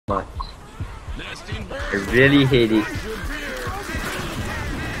much. I really hate it.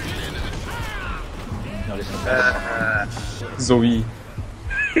 Zoe.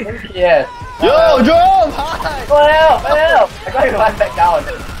 Yes. Yo, Jerome! Hi! Go help! I got you to run back down.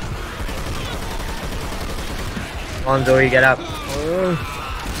 Come on, Zoe, get up.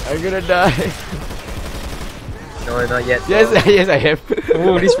 I'm gonna die. No, not yet. Yes, yes, I have.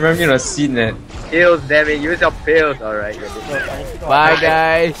 Oh, this reminds me of a scene that. Pills, damn it. Use your pills. Alright. Bye,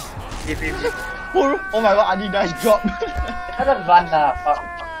 guys. Oh my god, Adi nice drop. I don't run now. Fuck.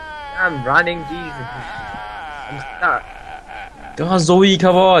 I'm running, Jesus. I'm stuck. Come on, Zoe,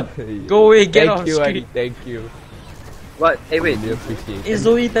 come on. Go away, get off Thank you, screen. Adi. Thank you. What? Hey, wait. Really appreciate Is it.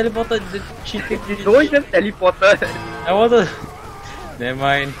 Zoe teleported? The cheating. Zoe just teleported. I wanted. Never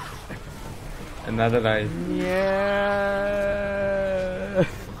mind. Another life. Yeah.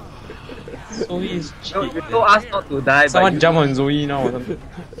 Zoe is No, cheating. you told us not to die, Someone but jump on Zoe now or something.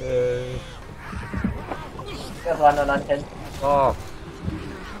 Just run on 10. Oh,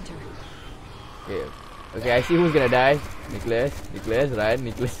 Okay. Okay, I see who's gonna die. Nicholas, run,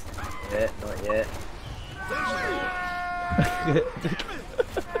 Nicholas. not yet.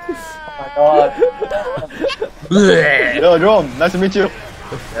 Oh my god. Yo, Jerome, nice to meet you.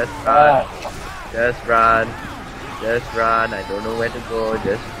 Just run. Just run. Just run. I don't know where to go.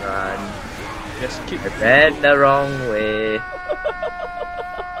 Just run. Just keep. I ran the wrong way.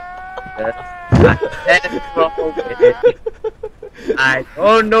 I ran the wrong way. I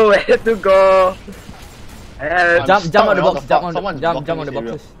don't know where to go. I have, Jump on the What box. the Jump fuck? on. Someone's Jump blocking on the this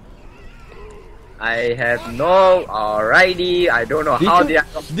area. boxes. I have no. Alrighty. I don't know how they are.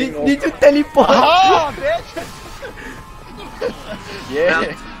 Did you teleport? Oh, bitch!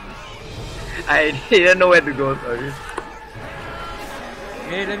 Yeah. I didn't know where to go. Sorry.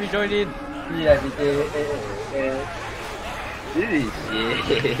 Hey, let me join in. Yeah, This is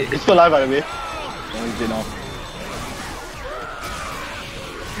shit. It's still alive, by the way. Oh, he's dead now.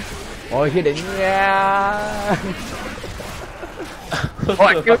 Oh, hit it. Yeah. Oh,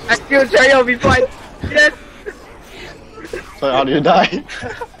 I killed Chayo before I. Yes! So how do you die?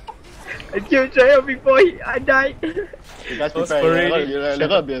 I killed Chayo before I died. You guys So prepare. sporadic. They're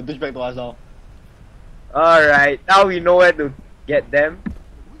gonna be a douchebag to us now. Alright, now we know where to get them.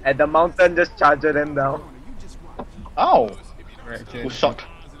 At the mountain, just charge them down. Ow! Right, okay. Who shot?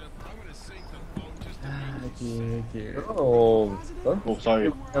 Okay. Oh, don't Oh, sorry.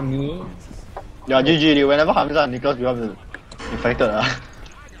 look at me. Yeah, GG. Whenever Hamza and Nicholas become infected,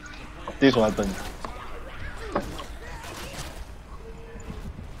 this will happen.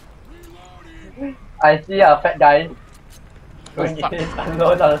 I see a fat guy going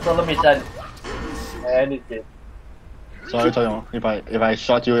alone on a solo mission. And it's it. Sorry, Choyong. If I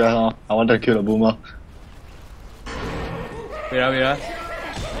shot you just now, I wanted to kill the boomer. Wait.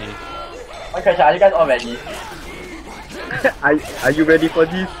 One question, are you guys all ready? Are you ready for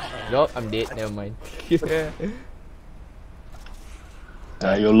this? No, I'm dead. Never mind.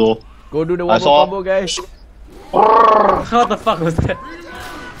 YOLO. Go do the I wombo saw- combo, guys. What the fuck was that?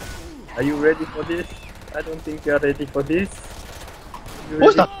 Are you ready for this? I don't think you're ready for this.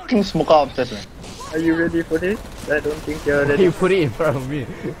 Who's the fucking smoker upstairs, man? Are you ready for this? I don't think you're ready. You put it in front of me.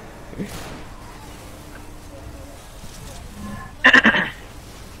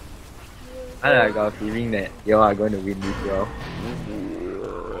 I got a feeling that you are going to win this, yo.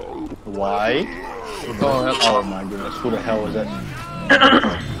 Why? Oh my goodness, who the hell was that?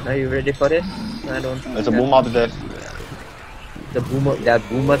 Are you ready for this? I don't think There's a boomer upstairs. The boomer, there are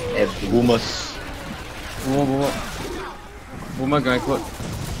boomers everywhere. Boomers. Boomer guy quote.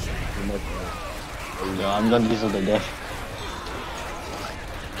 Yeah, I'm done this to the death.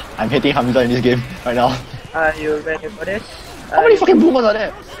 I'm hitting Hamza in this game right now. Are you ready for this? How many fucking boomers are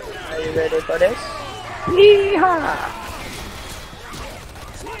there? Are you ready for this? Yeehaw!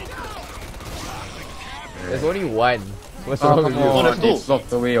 There's only one. What's Oh, wrong come with you? Oh, on. there's two. It's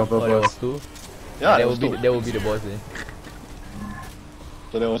locked away on Oh, there was purpose. two. Yeah, that will be the boss. Eh?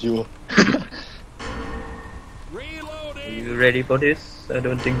 So that was you. Are you ready for this? I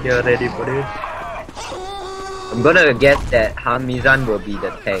don't think you're ready for this. I'm gonna guess that Hamizan will be the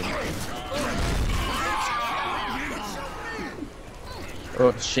tank.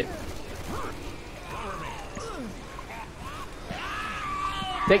 Oh shit.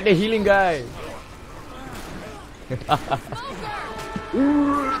 Take the healing guy.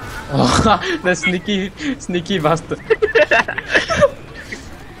 Oh, the sneaky bastard.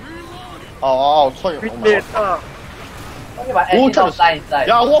 Oh, sorry. Oh my god. Oh, Only about Who anti tried to outside inside.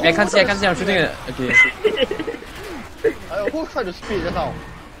 Yeah, I can't see, I'm shooting it. Okay. Who tried to speed just now?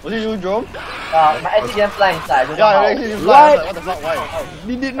 Was it you, Jerome? My actually didn't fly inside. I don't know Yeah, how. actually you fly. I was like, what the fuck? Why?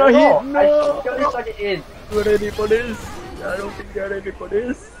 He did I not don't hit. know. I No. totally shot it in. You ready for this? I don't think you're ready for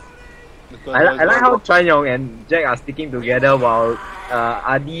this. Let's go, I let's like go. how Chuan Yong and Jack are sticking together while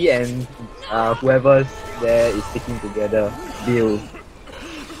Adi and whoever's there is sticking together. Bill.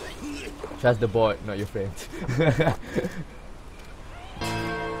 Trust the bot, not your friends.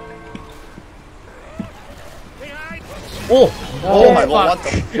 Oh my god, what the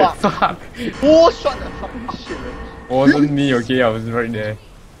fuck? Fuck. Oh, shut the fucking shit, man. Wasn't me, okay? I was right there.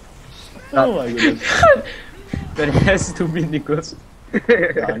 Oh my goodness. That has to be Nicholas.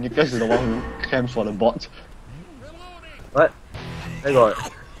 Yeah, Nicholas is the one who camps for the bot. What? I got.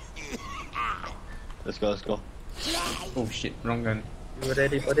 Let's go, let's go. Oh shit, wrong gun. You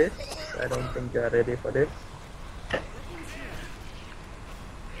ready for this? I don't think you're ready for this.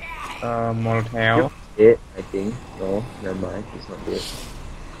 Molotov. Dead, I think. No, never mind. It's not dead.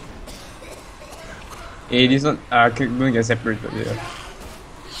 Hey, this one, gonna get separated here.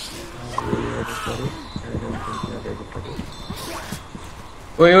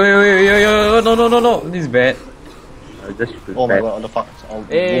 Wait, no, this is bad. I'll just Oh my prepare. god, what the fuck?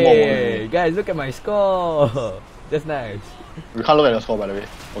 Hey, guys, look at my score. That's nice. We can't look at your score, by the way.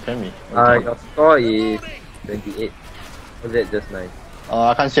 Or can we? Your score is 28. Was it just nice?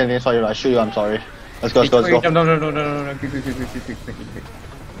 I can't see anything, sorry. I shoot you, I'm sorry. Let's go, let's go, let's go. No, quick.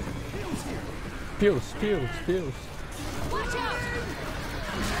 Pills.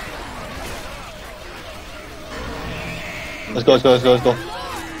 Let's go, let's go, let's go, let's go.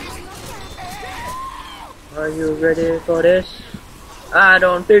 Are you ready for this? I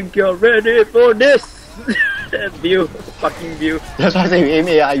don't think you're ready for this! Bill, fucking Bill. That's why I say you aim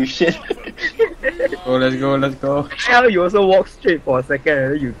AI, you shit. Let's go. Hell, you also walk straight for a second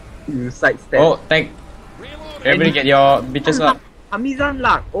and then you sidestep. Oh, tank. Everybody get your bitches up. Hamizan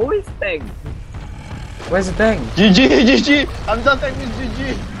luck, always tank. Where's the tank? GG! I'm done tank with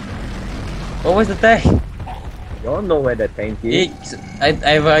GG! Oh, where's the tank? You all know where the tank is. I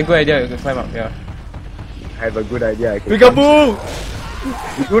have a good idea. You can climb up, yeah. I have a good idea. I can Peekaboo!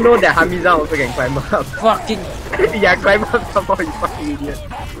 You know that Hamizan also can climb up. Fucking. Yeah, climb up somehow, you fucking idiot.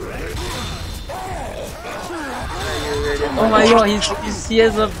 Oh my god, he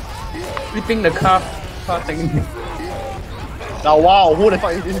has a flipping the car thing. Now wow, who the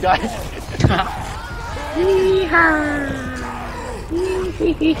fuck is this guy?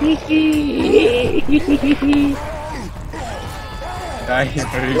 Guy is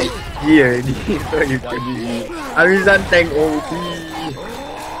very. Yeah, so you Hamizan tank OP.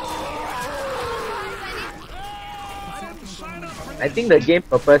 I think the game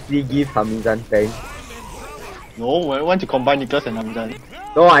purposely give Hamizan tank. No, I want to combine Nicholas and Hamzan.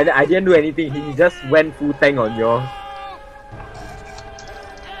 No, I didn't do anything. He just went full tank on you.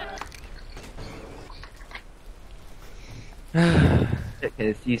 You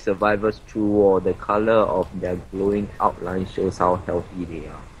can see survivors through war. The color of their glowing outline shows how healthy they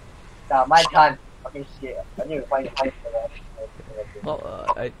are. Nah, my turn. Fucking shit. I need to find the Oh,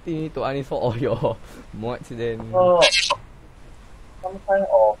 I think you need to uninstall all your mods then. Oh. Some kind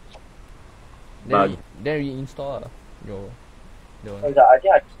of. Then reinstall your. The one. I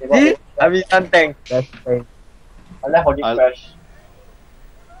think I disabled See? it. Hamizan tank. That's tank. I left for this crash.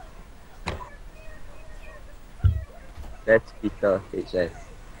 That's Peter HS.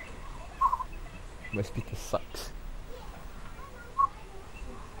 My speaker sucks.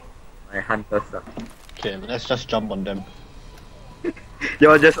 My hunter sucks. Okay, let's just jump on them.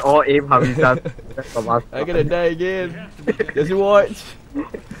 You're just all aim Hamizan. That's the master. I'm gonna die again. Just watch.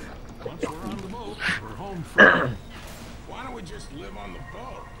 Once we're on the boat, we're home free. Why don't we just live on the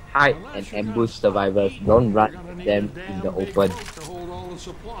boat? Hide and ambush survivors. Don't run them in the open. To hold all the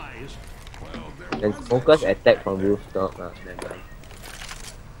supplies. Well, Then smokers attack from rooftop. Never mind.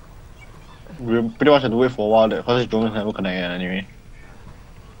 We pretty much have to wait for a while there, because this drone never connect yet anyway.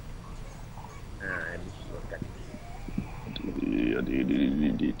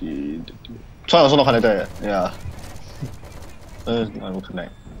 So also not connected yet. Yeah. Never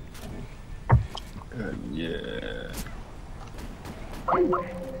connect. Yeah.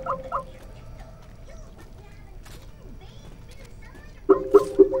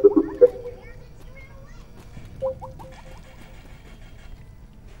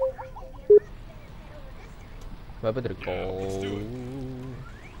 What happened to the call?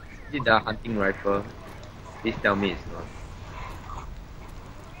 Is it the hunting rifle? Please tell me it's not.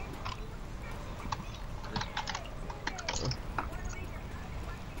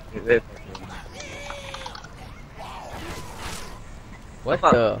 What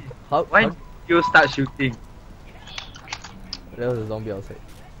Fuck. the? How? Why did you start shooting? There was a zombie outside.